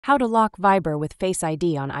How to lock Viber with Face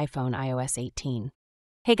ID on iPhone iOS 18.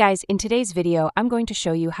 Hey guys, in today's video, I'm going to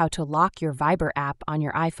show you how to lock your Viber app on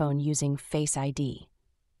your iPhone using Face ID.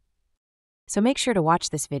 So make sure to watch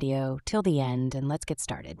this video till the end and let's get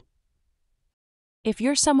started. If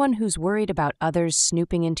you're someone who's worried about others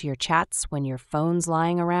snooping into your chats when your phone's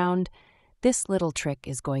lying around, this little trick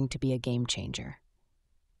is going to be a game changer.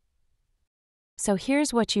 So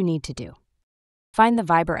here's what you need to do. Find the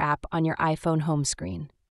Viber app on your iPhone home screen.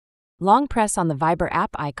 Long press on the Viber app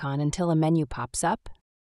icon until a menu pops up.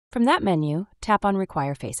 From that menu, tap on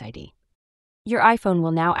Require Face ID. Your iPhone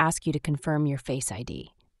will now ask you to confirm your Face ID.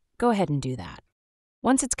 Go ahead and do that.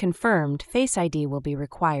 Once it's confirmed, Face ID will be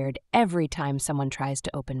required every time someone tries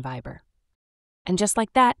to open Viber. And just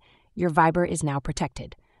like that, your Viber is now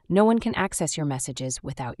protected. No one can access your messages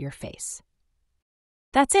without your face.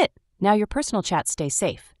 That's it. Now your personal chat stays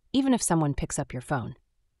safe, even if someone picks up your phone.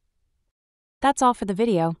 That's all for the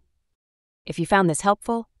video. If you found this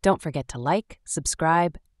helpful, don't forget to like,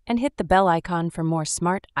 subscribe, and hit the bell icon for more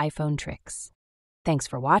smart iPhone tricks. Thanks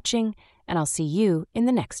for watching, and I'll see you in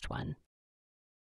the next one.